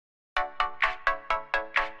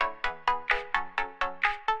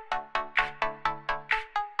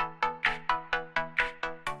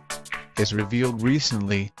As revealed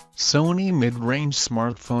recently, Sony mid-range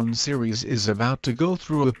smartphone series is about to go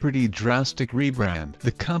through a pretty drastic rebrand.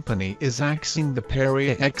 The company is axing the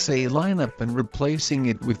Xperia XA lineup and replacing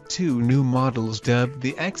it with two new models dubbed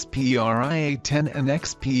the Xperia 10 and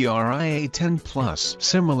Xperia 10 Plus.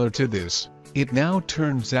 Similar to this, it now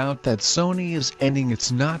turns out that Sony is ending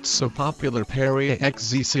its not-so-popular Xperia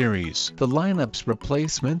XZ series. The lineup's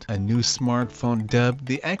replacement, a new smartphone dubbed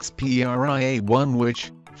the Xperia 1,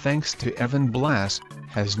 which, thanks to Evan Blass,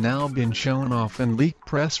 has now been shown off in leaked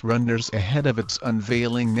press renders ahead of its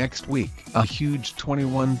unveiling next week. A huge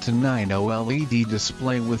 21:9 OLED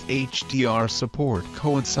display with HDR support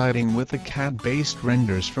coinciding with the CAD-based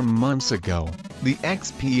renders from months ago. The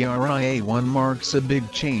Xperia 1 marks a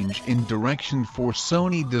big change in direction for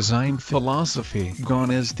Sony design philosophy.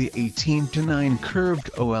 Gone is the 18:9 curved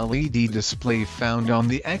OLED display found on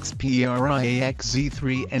the Xperia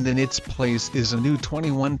XZ3, and in its place is a new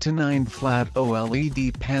 21:9 flat OLED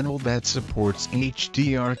panel that supports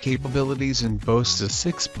HDR capabilities and boasts a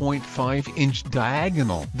 6.5-inch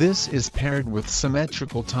diagonal. This is paired with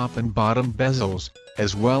symmetrical top and bottom bezels,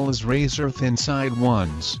 as well as razor-thin side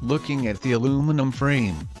ones. Looking at the aluminum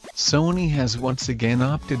frame, Sony has once again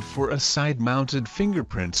opted for a side-mounted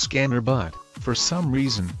fingerprint scanner, but, for some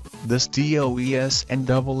reason, this doesn't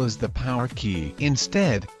double as the power key.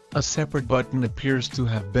 Instead, a separate button appears to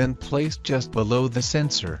have been placed just below the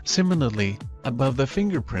sensor. Similarly, above the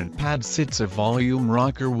fingerprint pad sits a volume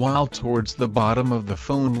rocker, while towards the bottom of the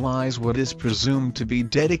phone lies what is presumed to be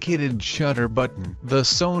dedicated shutter button. The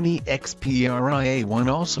Sony Xperia 1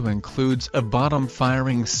 also includes a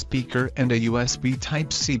bottom-firing speaker and a USB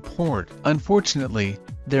Type-C port. Unfortunately,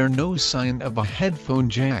 there's no sign of a headphone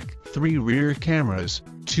jack. 3 rear cameras,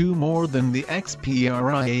 2 more than the Xperia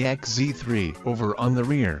XZ3. Over on the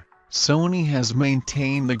rear, Sony has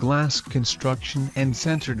maintained the glass construction and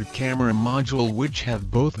centered camera module, which have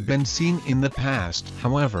both been seen in the past.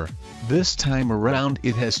 However, this time around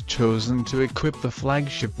it has chosen to equip the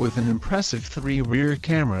flagship with an impressive 3 rear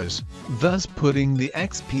cameras, thus putting the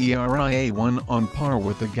Xperia 1 on par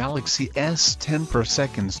with the Galaxy S10 Pro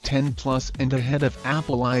 10 Plus and ahead of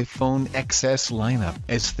Apple iPhone XS lineup.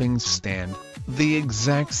 As things stand, the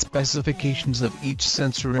exact specifications of each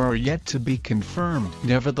sensor are yet to be confirmed.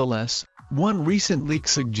 Nevertheless, one recent leak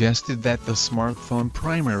suggested that the smartphone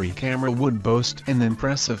primary camera would boast an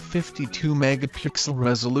impressive 52-megapixel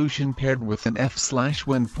resolution paired with an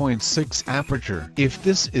f/1.6 aperture. If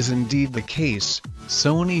this is indeed the case,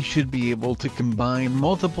 Sony should be able to combine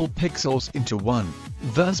multiple pixels into one,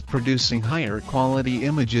 thus producing higher quality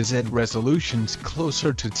images at resolutions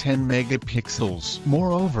closer to 10 megapixels.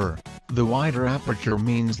 Moreover, the wider aperture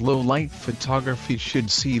means low-light photography should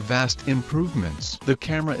see vast improvements. The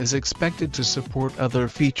camera is expected to support other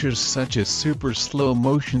features such as super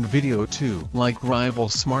slow-motion video too. Like rival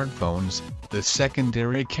smartphones, the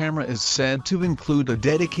secondary camera is said to include a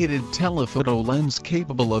dedicated telephoto lens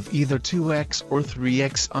capable of either 2x or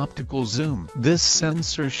 3x optical zoom. This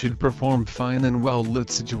sensor should perform fine in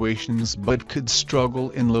well-lit situations but could struggle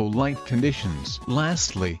in low-light conditions.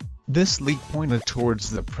 Lastly, this leak pointed towards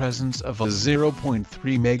the presence of a 0.3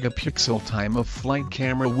 megapixel time-of-flight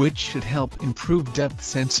camera, which should help improve depth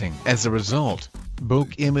sensing. As a result,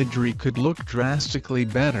 bokeh imagery could look drastically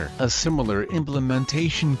better. A similar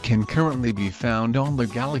implementation can currently be found on the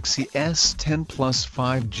Galaxy S10 Plus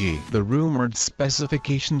 5G. The rumored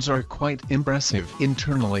specifications are quite impressive.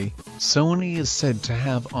 Internally, Sony is said to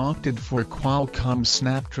have opted for Qualcomm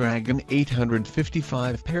Snapdragon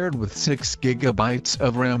 855 paired with 6GB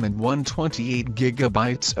of RAM and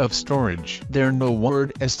 128GB of storage. There's no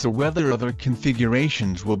word as to whether other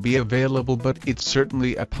configurations will be available, but it's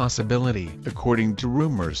certainly a possibility. According to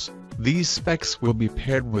rumors, these specs will be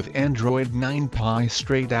paired with Android 9 Pie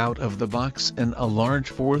straight out of the box and a large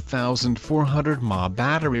 4400 mAh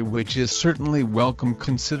battery, which is certainly welcome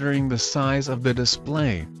considering the size of the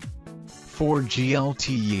display. 4G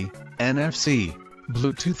LTE, NFC,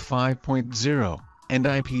 Bluetooth 5.0, and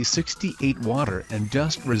IP68 water and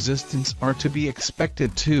dust resistance are to be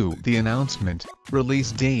expected too. The announcement,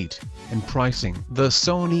 release date, and pricing. The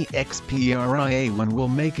Sony Xperia 1 will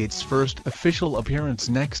make its first official appearance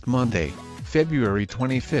next Monday, February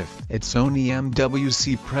 25th. At Sony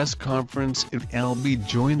MWC press conference, it'll be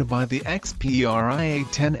joined by the Xperia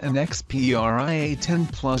 10 and Xperia 10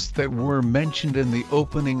 Plus that were mentioned in the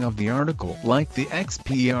opening of the article. Like the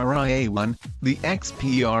Xperia 1, the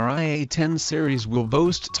Xperia 10 series will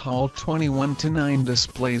boast tall 21:9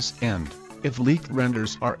 displays and, if leaked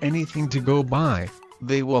renders are anything to go by,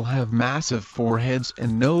 They will have massive foreheads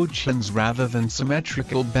and no chins rather than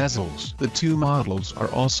symmetrical bezels. The two models are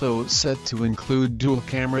also set to include dual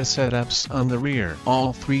camera setups on the rear.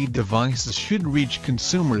 All three devices should reach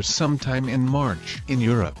consumers sometime in March. In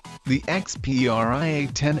Europe, the Xperia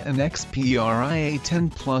 10 and Xperia 10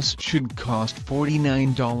 Plus should cost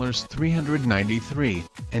 $49,393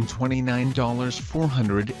 and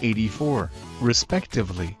 $29,484,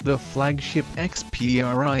 respectively. The flagship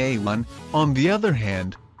Xperia 1, on the other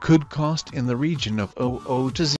hand, could cost in the region of $00 to